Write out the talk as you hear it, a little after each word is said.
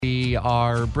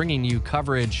are bringing you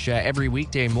coverage every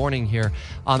weekday morning here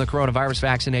on the coronavirus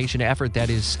vaccination effort that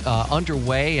is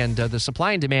underway, and the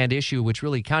supply and demand issue, which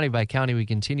really county by county we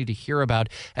continue to hear about.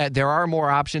 There are more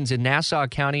options in Nassau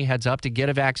County. Heads up to get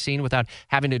a vaccine without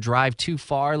having to drive too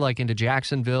far, like into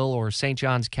Jacksonville or St.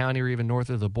 Johns County or even north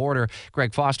of the border.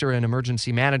 Greg Foster in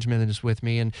Emergency Management is with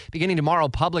me. And beginning tomorrow,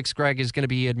 Publix, Greg, is going to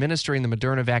be administering the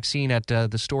Moderna vaccine at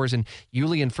the stores in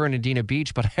Yulee and Fernandina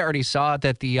Beach. But I already saw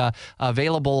that the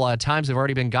available times have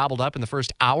already been gobbled up in the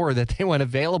first hour that they went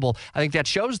available. I think that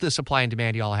shows the supply and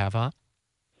demand y'all have, huh?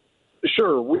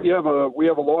 Sure. We have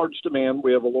a large demand.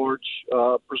 We have a large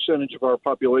percentage of our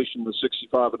population that's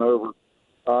 65 and over.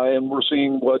 And we're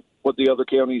seeing what the other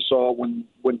counties saw when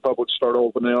Publix started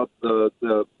opening up.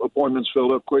 The appointments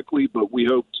filled up quickly, but we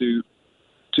hope to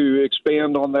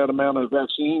expand on that amount of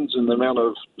vaccines and the amount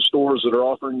of stores that are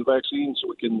offering the vaccines so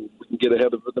we can get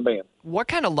ahead of the demand. What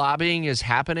kind of lobbying is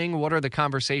happening? What are the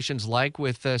conversations like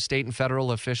with state and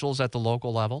federal officials at the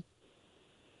local level?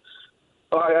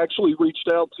 I actually reached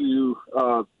out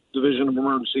to Division of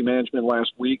Emergency Management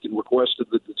last week and requested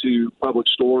that the two Publix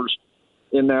stores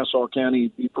in Nassau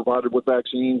County be provided with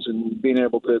vaccines and being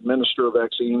able to administer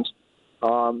vaccines.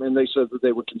 And they said that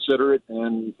they would consider it,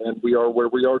 and we are where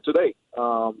we are today.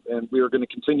 And we are going to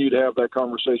continue to have that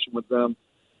conversation with them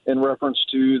in reference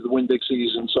to the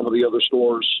Winn-Dixie's and some of the other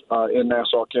stores in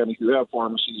Nassau County who have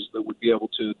pharmacies that would be able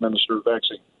to administer the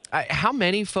vaccine. How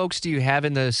many folks do you have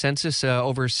in the census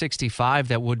over 65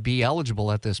 that would be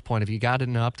eligible at this point? Have you got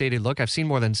an updated look? I've seen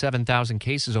more than 7,000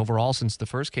 cases overall since the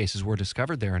first cases were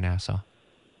discovered there in Nassau.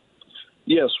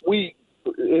 Yes,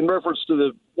 in reference to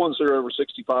the ones that are over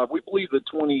 65, we believe that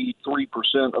 23%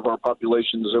 of our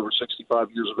population is over 65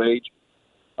 years of age.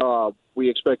 We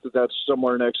expect that that's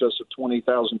somewhere in excess of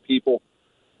 20,000 people.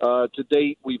 To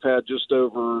date, we've had just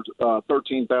over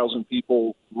 13,000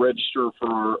 people register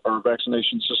for our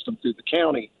vaccination system through the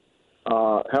county.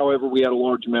 However, we had a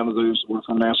large amount of those that were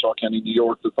from Nassau County, New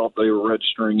York, that thought they were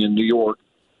registering in New York.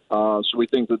 So we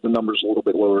think that the number's a little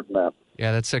bit lower than that.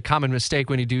 Yeah, that's a common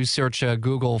mistake when you do search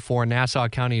Google for Nassau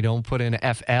County. You don't put in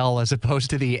FL as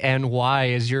opposed to the NY.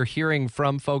 As you're hearing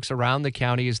from folks around the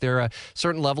county, is there a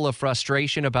certain level of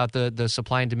frustration about the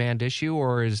supply and demand issue,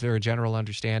 or is there a general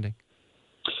understanding?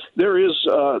 There is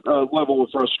a level of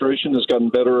frustration that's gotten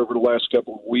better over the last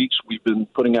couple of weeks. We've been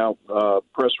putting out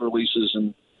press releases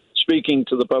and speaking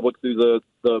to the public through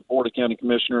the Board of County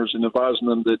Commissioners and advising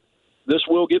them that this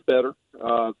will get better.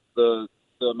 The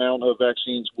amount of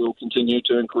vaccines will continue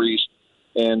to increase,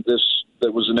 and this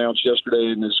that was announced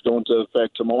yesterday and is going to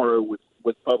affect tomorrow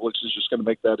with Publix is just going to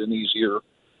make that an easier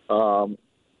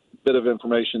bit of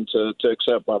information to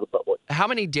accept by the public. How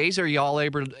many days are you all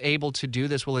able to do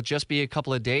this? Will it just be a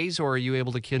couple of days, or are you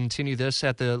able to continue this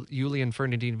at the Yulee and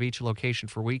Fernandina Beach location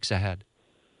for weeks ahead?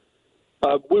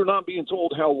 We're not being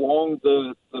told how long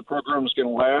the program is going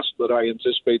to last, but I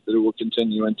anticipate that it will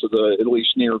continue into the at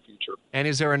least near future. And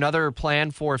is there another plan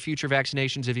for future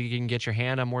vaccinations if you can get your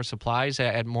hand on more supplies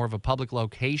at more of a public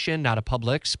location, not a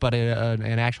Publix, but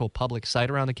an actual public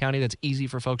site around the county that's easy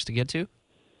for folks to get to?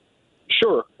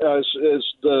 Sure. As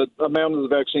the amount of the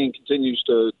vaccine continues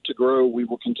to grow, we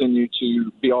will continue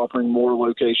to be offering more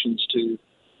locations to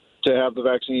have the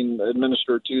vaccine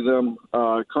administered to them.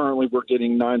 Currently, we're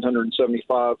getting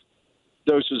 975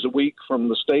 doses a week from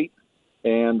the state,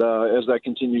 and as that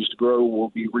continues to grow, we'll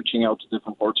be reaching out to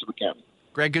different parts of the county.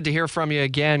 Greg, good to hear from you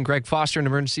again. Greg Foster in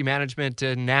Emergency Management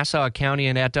in Nassau County,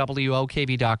 and at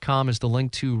WOKV.com is the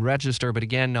link to register. But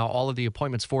again, all of the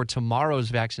appointments for tomorrow's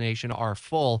vaccination are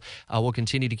full. We'll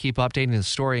continue to keep updating the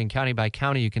story, and county by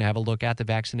county, you can have a look at the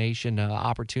vaccination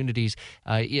opportunities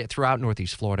throughout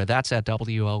Northeast Florida. That's at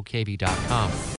WOKV.com.